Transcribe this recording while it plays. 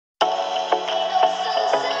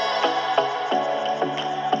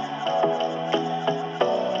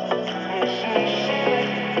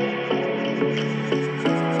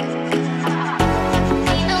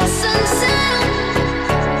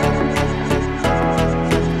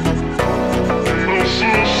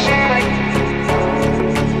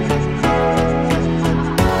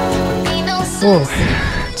Whoa,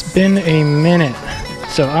 it's been a minute.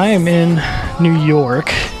 So I am in New York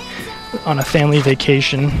on a family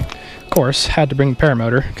vacation. Of course, had to bring the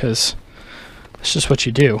Paramotor because it's just what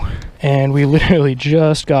you do. And we literally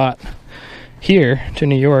just got here to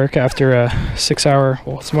New York after a 6-hour,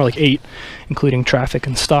 well, it's more like 8, including traffic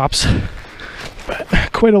and stops.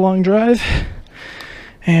 But quite a long drive.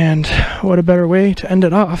 And what a better way to end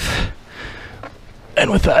it off. And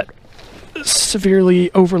with that severely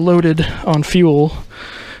overloaded on fuel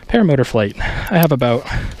Paramotor flight. I have about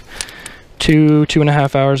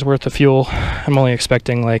 2.5 hours worth of fuel. I'm only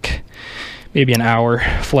expecting like maybe an hour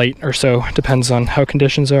flight or so, depends on how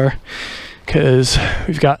conditions are, because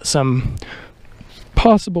we've got some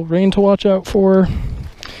possible rain to watch out for,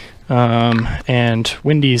 and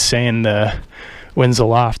Windy's saying the winds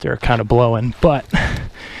aloft are kind of blowing, but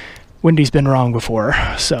Windy's been wrong before,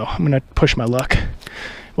 so I'm gonna push my luck.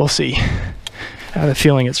 We'll see. I have a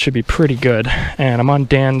feeling it should be pretty good. And I'm on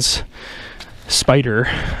Dan's Spider,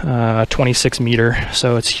 26 meter,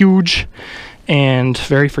 so it's huge and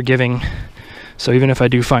very forgiving. So even if I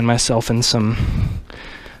do find myself in some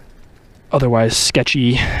otherwise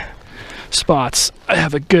sketchy spots, I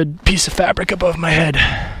have a good piece of fabric above my head.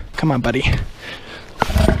 Come on, buddy.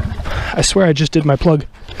 I swear I just did my plug.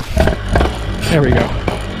 There we go.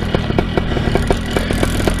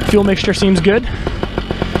 Fuel mixture seems good.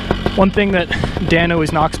 One thing that Dan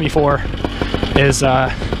always knocks me for is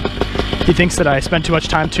he thinks that I spend too much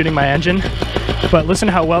time tuning my engine, but listen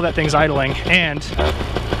to how well that thing's idling, and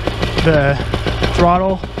the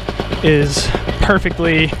throttle is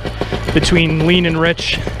perfectly between lean and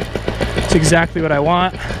rich. It's exactly what I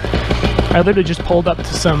want. I literally just pulled up to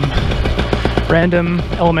some random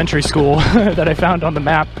elementary school that I found on the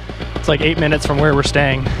map. It's like 8 minutes from where we're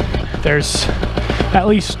staying. There's at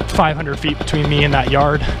least 500 feet between me and that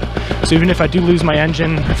yard. So even if I do lose my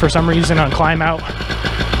engine for some reason on climb out,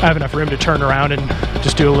 I have enough room to turn around and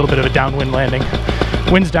just do a little bit of a downwind landing.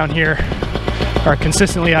 Winds down here are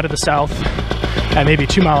consistently out of the south at maybe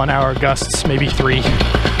 2-mile-an-hour gusts, maybe 3,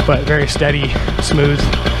 but very steady, smooth.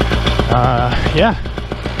 Yeah,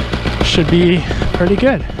 should be pretty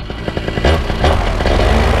good.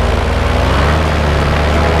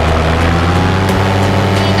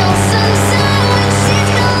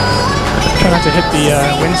 Try not to hit the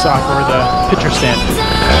windsock or the pitcher stand.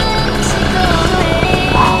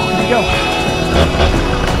 Here we go.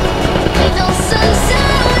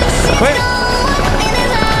 Quit.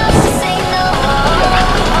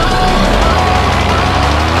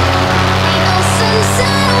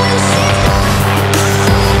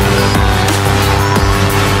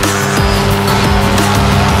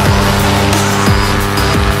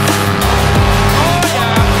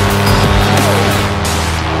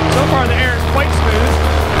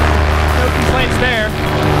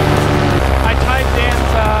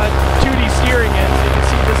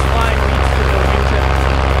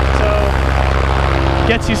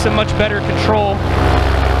 Gets you some much better control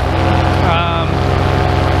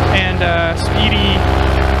and speedy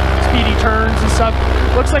turns and stuff.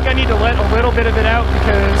 Looks like I need to let a little bit of it out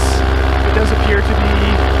because it does appear to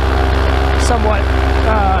be somewhat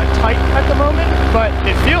tight at the moment, but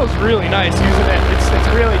it feels really nice using it. It's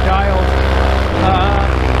really dialed.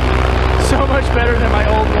 So much better than my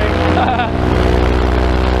old wing.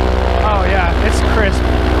 Oh yeah, it's crisp.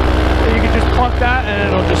 You can just pluck that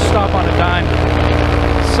and it'll just stop on a dime.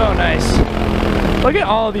 So nice. Look at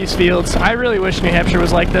all of these fields. I really wish New Hampshire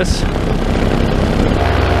was like this. Look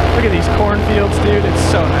at these cornfields, dude. It's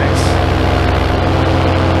so nice.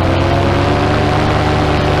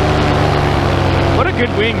 What a good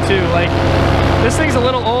wing, too. Like, this thing's a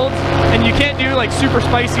little old, and you can't do, like, super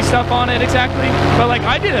spicy stuff on it exactly. But, like,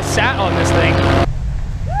 I did a sat on this thing.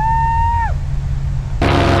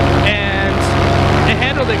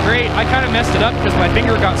 It great. I kind of messed it up because my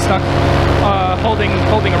finger got stuck holding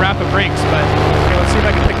a wrap of brakes, but okay, let's see if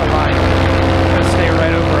I can pick a line. I'm going to stay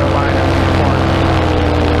right over a line at the corner.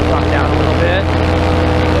 Drop down a little bit.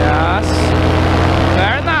 Yes.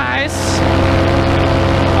 Very nice.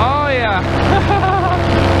 Oh yeah.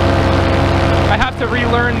 I have to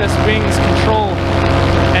relearn this wing's control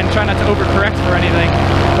and try not to overcorrect for anything.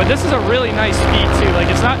 But this is a really nice speed too. Like,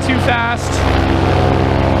 it's not too fast.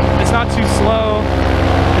 It's not too slow.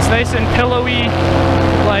 It's nice and pillowy,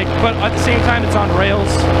 like, but at the same time it's on rails.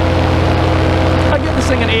 I give this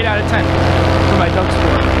thing an 8 out of 10 for my dog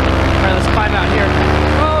sport. Alright, let's climb out here.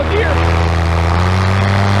 Oh dear!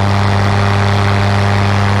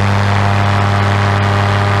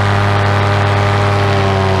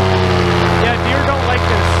 Yeah, deer don't like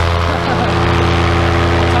this.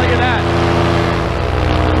 I'll tell you that.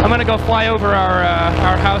 I'm gonna go go fly over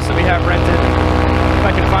our house that we have rented, if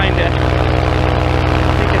I can find it.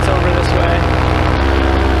 I think it's over this way.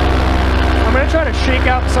 I'm gonna try to shake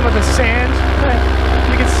out some of the sand.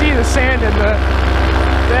 You can see the sand in the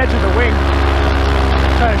edge of the wing.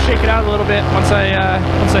 Try to shake it out a little bit once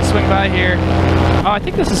I swing by here. Oh, I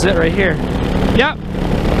think this is it right here. Yep.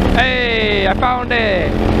 Hey, I found it.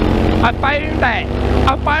 I found it.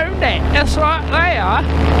 I found it. It's right there.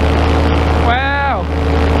 Wow.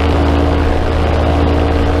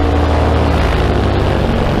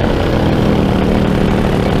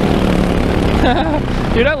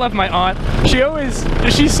 Dude, I love my aunt.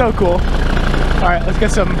 She's so cool. All right, let's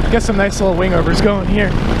get some nice little wing overs going here.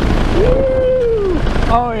 Woo!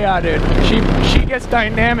 Oh yeah, dude. She gets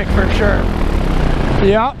dynamic for sure.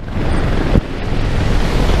 Yep.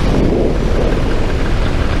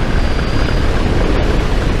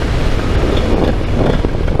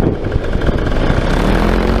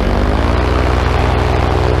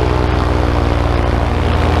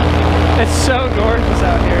 It's so gorgeous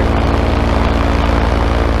out here.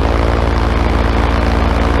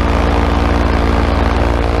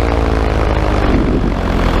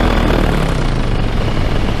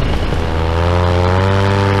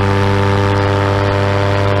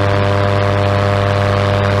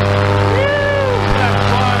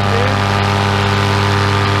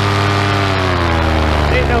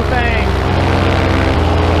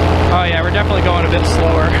 Oh yeah, we're definitely going a bit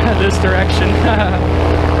slower this direction.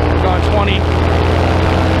 We're going 20.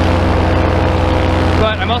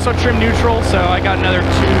 But I'm also trim neutral, so I got another 2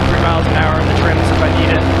 to 3 miles an hour in the trims if I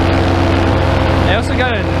need it. I also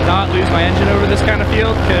gotta not lose my engine over this kind of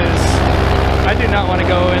field, because I do not want to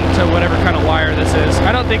go into whatever kind of wire this is.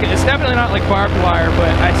 I don't think it's definitely not like barbed wire, but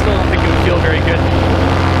I still don't think it would feel very good.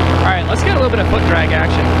 Alright, let's get a little bit of foot drag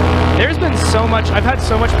action. There's been so much, I've had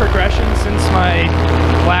so much progression since my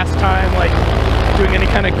last time, like, doing any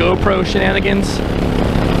kind of GoPro shenanigans.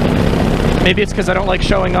 Maybe it's because I don't like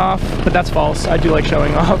showing off, but that's false. I do like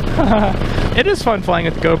showing off. It is fun flying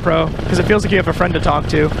with the GoPro, because it feels like you have a friend to talk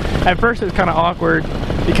to. At first it's kind of awkward,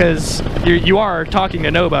 because you are talking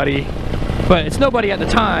to nobody, but it's nobody at the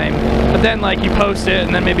time. But then, like, you post it,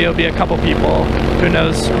 and then maybe it'll be a couple people. Who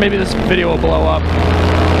knows? Or maybe this video will blow up.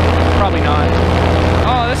 Probably not.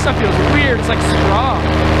 Oh, this stuff feels weird. It's like straw.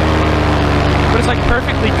 But it's like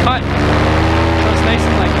perfectly cut. So it's nice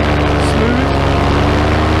and like smooth.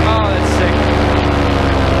 Oh, that's sick.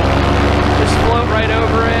 Just float right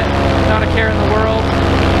over it. Not a care in the world.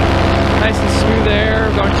 Nice and smooth air.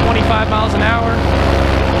 We're going 25 miles an hour.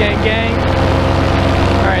 Gang, gang.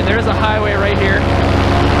 Alright, there's a highway right here.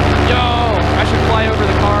 Yo, I should fly over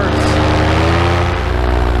the cars.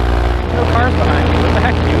 No cars behind me. What the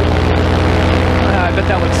heck, dude? I bet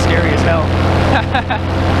that looks scary as hell.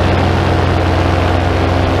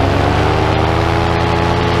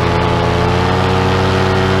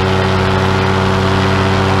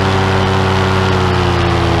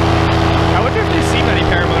 I wonder if they see many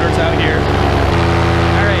paramotors out here.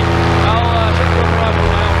 Alright, I'll check the throttle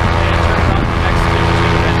now and turn on the next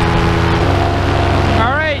 15 minutes.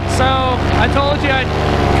 Alright, so I told you I'd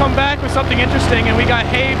come back with something interesting, and we got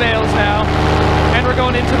hay bales now. And we're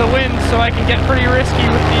going into the wind, so I can get pretty risky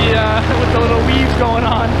with the little weaves going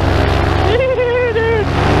on. Dude,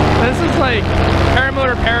 this is like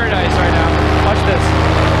paramotor paradise right now. Watch this.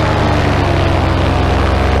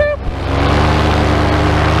 Boop.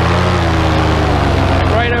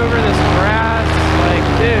 Right over this grass, like,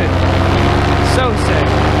 dude, so sick.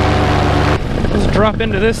 Let's drop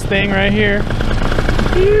into this thing right here.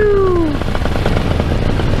 Phew.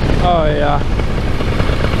 Oh yeah.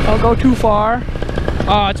 Don't go too far.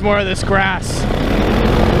 Oh, it's more of this grass.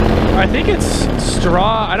 I think it's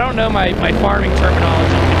straw. I don't know my farming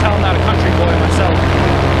terminology. You can tell I'm not a country boy myself.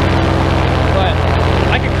 But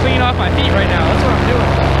I can clean off my feet right now. That's what I'm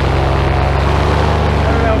doing. I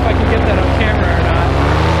don't know if I can get that on camera or not.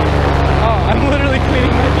 Oh, I'm literally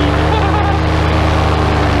cleaning my feet.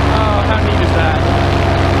 Oh, how neat is that?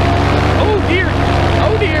 Oh dear.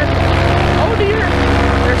 Oh dear. Oh dear.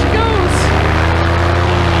 There she goes.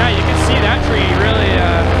 Yeah, you can see that tree really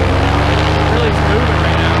is moving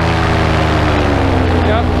right now.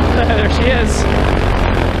 Yep, there she is.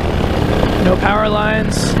 No power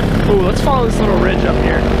lines. Ooh, let's follow this little ridge up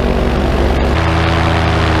here.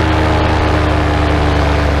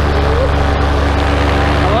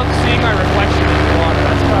 I love seeing my reflection in the water.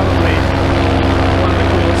 That's probably one of the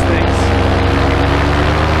coolest things.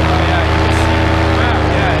 Oh yeah, you can see. Wow,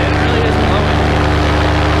 yeah, it really is glowing.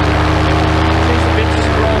 It's a bit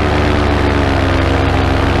strong.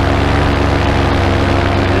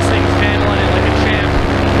 This thing's handling it like a champ.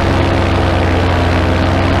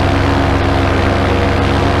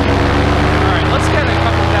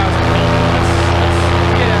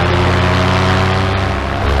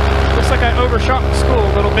 cool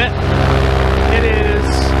a little bit. It is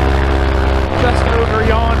just over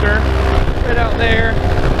yonder, right out there.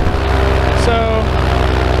 So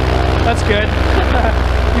that's good.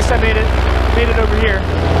 At least I made it over here.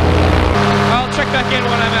 I'll check back in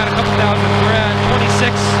when I'm at a couple thousand. We're at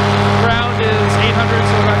 26. Ground is 800,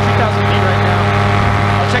 so we're about 2,000 feet right now.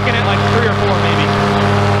 I'll check in at like 3 or 4 maybe.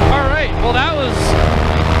 All right. Well, that was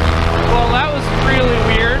really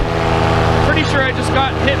weird. Pretty sure I just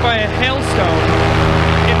got hit by a hailstone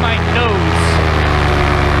in my nose.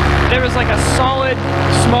 There was like a solid,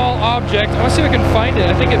 small object. I want to see if I can find it.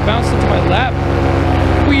 I think it bounced into my lap.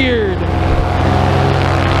 Weird.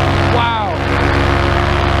 Wow.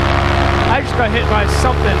 I just got hit by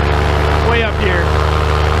something way up here.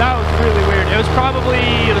 That was really weird. It was probably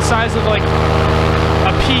the size of like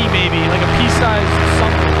a pea maybe, like a pea-sized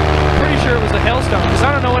something. Pretty sure it was a hailstone, because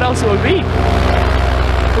I don't know what else it would be.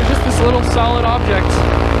 It was just this little solid object.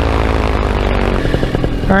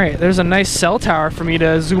 Alright, there's a nice cell tower for me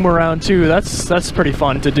to zoom around too. That's pretty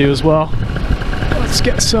fun to do as well. Let's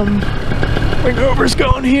get some wing overs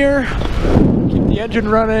going here. Keep the engine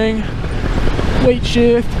running. Weight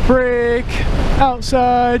shift, brake,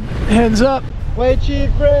 outside, hands up. Weight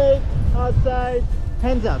shift, brake, outside,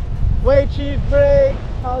 hands up. Weight shift, brake,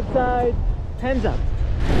 outside, hands up.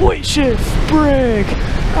 Weight shift, brake,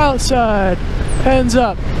 outside, hands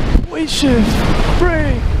up. Weight shift,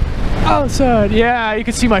 brake, outside. Yeah, you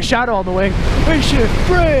can see my shadow on the wing. Weight shift,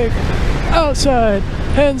 brake, outside,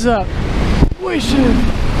 hands up. Weight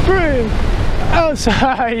shift, brake,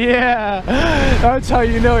 outside. Yeah, that's how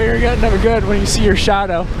you know you're getting them good, when you see your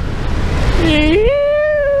shadow.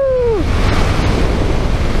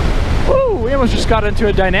 Ooh, we almost just got into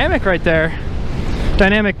a dynamic right there.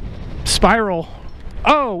 Dynamic spiral.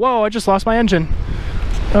 Oh, whoa, I just lost my engine.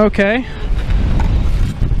 Okay.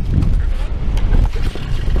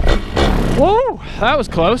 Whoa, that was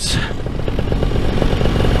close.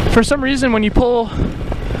 For some reason, when you pull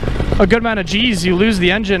a good amount of G's, you lose the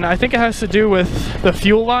engine. I think it has to do with the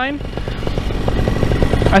fuel line.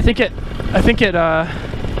 I think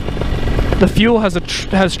the fuel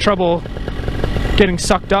has trouble getting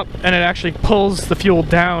sucked up, and it actually pulls the fuel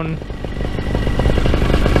down.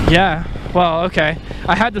 Yeah, well, okay.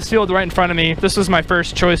 I had this field right in front of me. This was my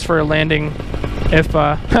first choice for a landing. If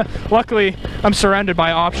luckily I'm surrounded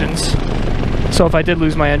by options, so if I did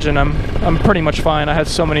lose my engine, I'm pretty much fine. I had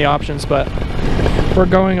so many options, but we're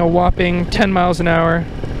going a whopping 10 miles an hour.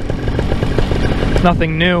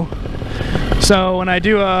 Nothing new. So when I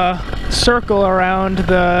do a circle around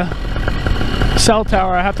the cell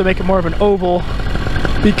tower, I have to make it more of an oval,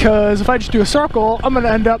 because if I just do a circle, I'm gonna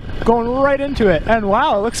end up going right into it. And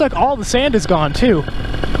wow, it looks like all the sand is gone too.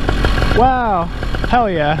 Wow, hell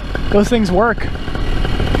yeah, those things work. Yep,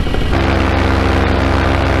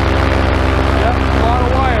 a lot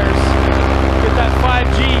of wires. Get that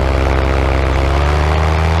 5G.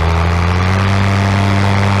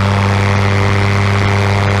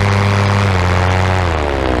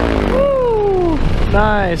 Woo,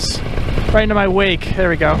 nice. Right into my wake. There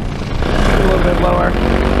we go. A little bit lower.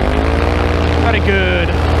 Pretty good.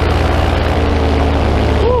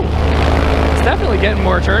 Woo. It's definitely getting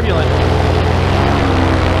more turbulent.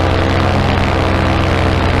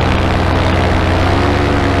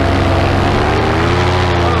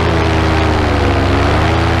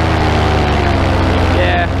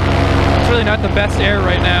 Yeah. It's really not the best air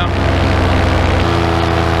right now.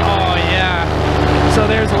 Oh yeah. So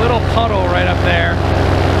there's a little puddle right up there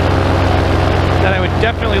that I would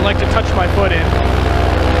definitely like to touch my foot in,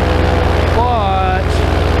 but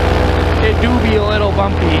it do be a little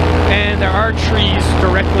bumpy, and there are trees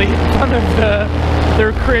directly in front of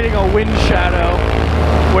they're creating a wind shadow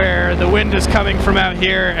where the wind is coming from out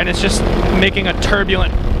here, and it's just making a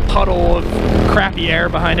turbulent puddle of crappy air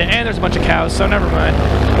behind it. And there's a bunch of cows, so never mind.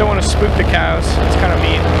 Don't want to spook the cows. It's kind of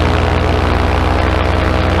mean.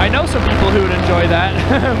 I know some people who would enjoy that,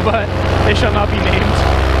 but they shall not be named.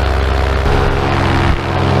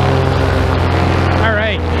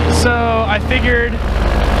 Alright, so I figured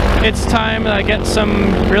it's time that I get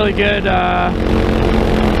some really good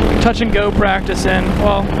touch and go practice in.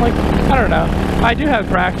 Well, like, I don't know. I do have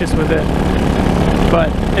practice with it, but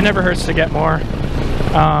it never hurts to get more.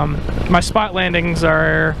 My spot landings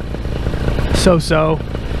are so-so.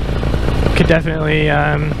 Could definitely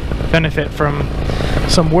benefit from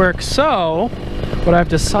some work. So what I've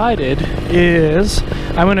decided is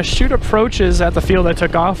I'm going to shoot approaches at the field I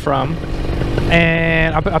took off from,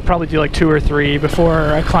 and I'll probably do like 2 or 3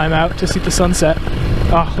 before I climb out to see the sunset.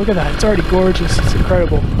 Oh, look at that. It's already gorgeous. It's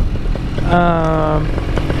incredible.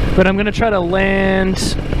 But I'm going to try to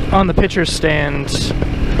land on the pitcher's stand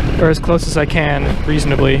or as close as I can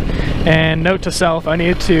reasonably. And note to self, I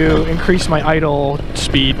need to increase my idle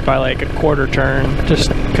speed by like a quarter turn, just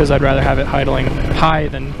because I'd rather have it idling high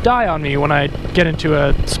than die on me when I get into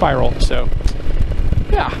a spiral. So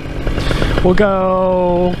yeah, we'll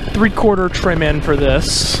go 3/4 trim in for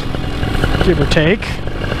this, give or take.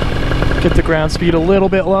 Get the ground speed a little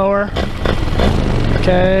bit lower.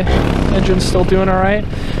 Okay, engine's still doing all right.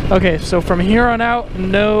 Okay, so from here on out,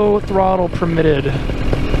 no throttle permitted.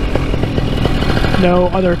 No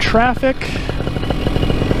other traffic.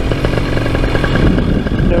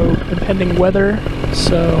 No impending weather.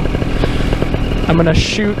 So I'm gonna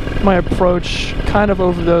shoot my approach kind of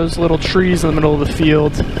over those little trees in the middle of the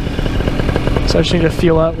field. So I just need to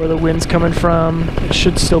feel out where the wind's coming from. It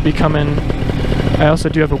should still be coming. I also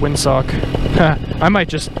do have a windsock. I might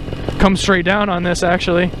just come straight down on this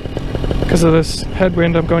actually. Because of this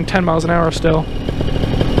headwind, I'm going 10 miles an hour still.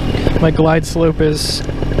 My glide slope is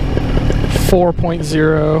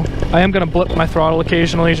 4.0. I am going to blip my throttle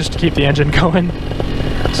occasionally just to keep the engine going.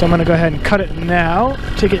 So I'm going to go ahead and cut it now,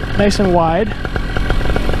 take it nice and wide,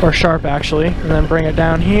 or sharp actually, and then bring it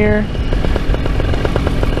down here.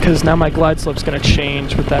 Because now my glide slope's going to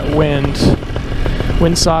change with that wind.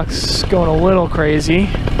 Windsock's going a little crazy.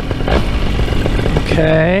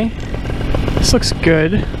 Okay, this looks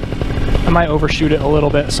good. I might overshoot it a little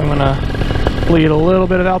bit, so I'm gonna bleed a little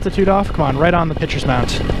bit of altitude off. Come on, right on the pitcher's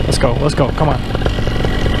mount. Let's go, come on.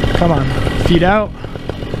 Come on, feet out.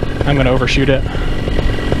 I'm gonna overshoot it.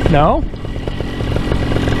 No?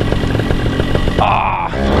 Ah!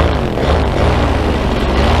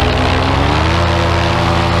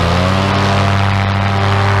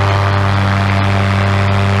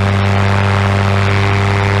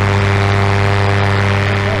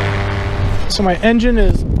 So my engine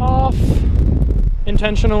is off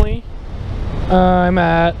intentionally. I'm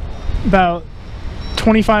at about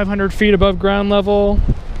 2,500 feet above ground level.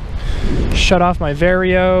 Shut off my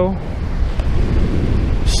Vario,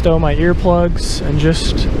 stow my earplugs, and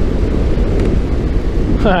just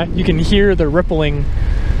you can hear the rippling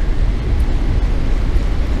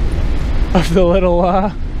of the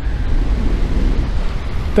little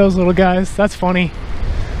those little guys. That's funny.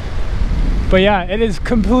 But yeah, it is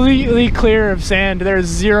completely clear of sand. There's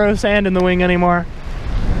zero sand in the wing anymore.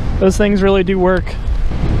 Those things really do work.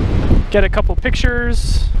 Get a couple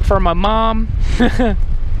pictures for my mom.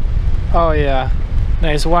 Oh yeah,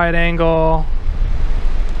 nice wide angle.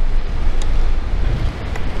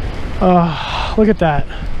 Oh, look at that.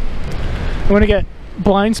 I'm gonna get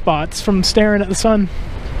blind spots from staring at the sun.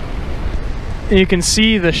 And you can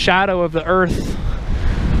see the shadow of the earth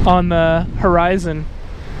on the horizon.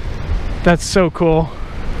 That's so cool.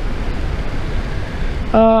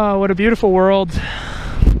 Oh, what a beautiful world.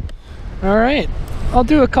 All right, I'll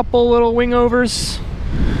do a couple little wing overs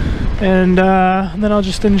and then I'll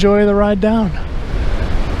just enjoy the ride down.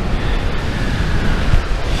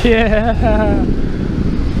 Yeah.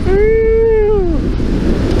 Woo.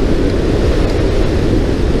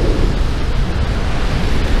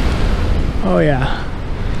 Oh yeah.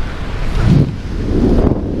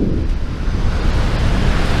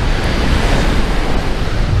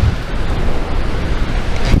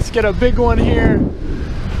 Get a big one here.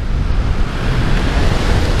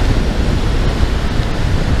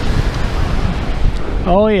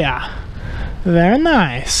 Oh yeah, very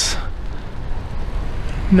nice.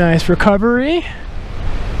 Nice recovery,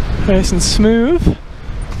 nice and smooth.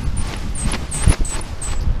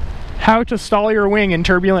 How to stall your wing in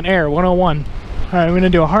turbulent air 101. All right, I'm gonna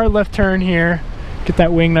do a hard left turn here. Get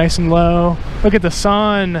that wing nice and low. Look at the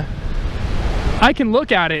sun. I can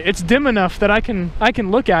look at it. It's dim enough that I can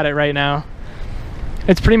look at it right now.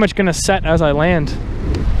 It's pretty much gonna set as I land.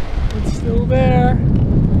 It's still there.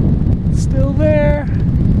 It's still there.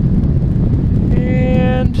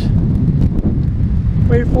 And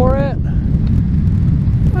wait for it.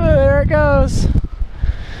 Oh, there it goes.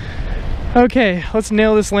 Okay, let's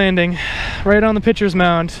nail this landing. Right on the pitcher's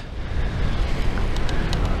mount.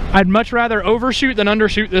 I'd much rather overshoot than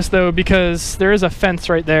undershoot this though, because there is a fence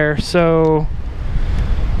right there, so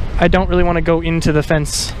I don't really want to go into the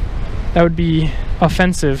fence. That would be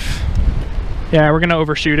offensive. Yeah, we're gonna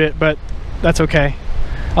overshoot it, but that's okay.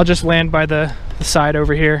 I'll just land by the side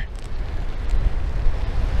over here.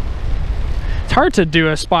 It's hard to do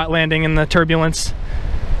a spot landing in the turbulence.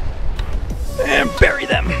 And bury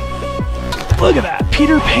them. Look at that,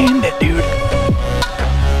 Peter Panned it, dude.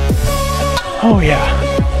 Oh yeah.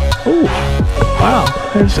 Oh,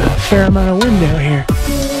 wow, there's a fair amount of wind down here.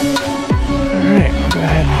 All right, go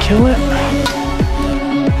ahead and kill it.